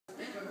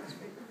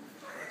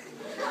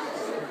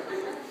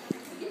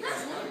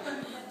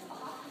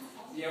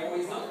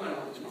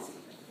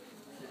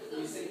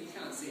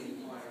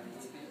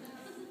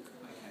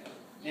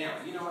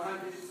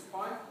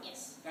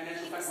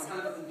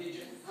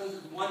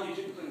one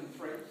digit, including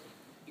 3.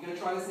 You're going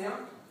to try this now?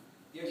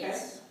 You okay?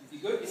 Yes. You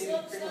good? You need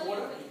to drink the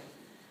water?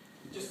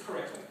 Just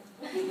correctly.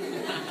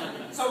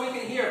 So we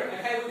can hear it.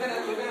 Okay, we're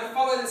going to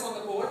follow this on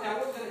the board. Now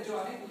what we're going to do,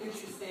 I think we need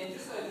you to stand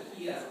just over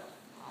here.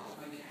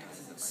 Okay, this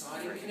is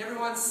exciting. Can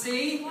everyone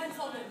see?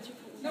 Blindfolded.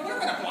 No, we're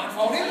not going to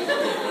blindfold him. It's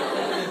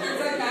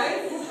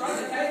okay. We'll try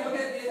it. Okay, look at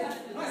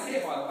it. Nice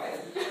hair, by the way.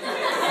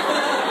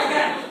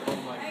 Okay.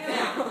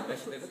 Now, I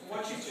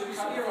want you to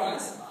cover your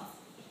eyes.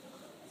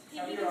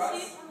 Cover your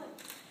eyes.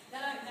 No.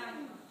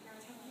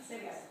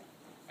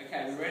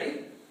 Okay, we ready?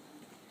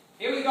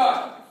 Here we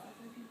go.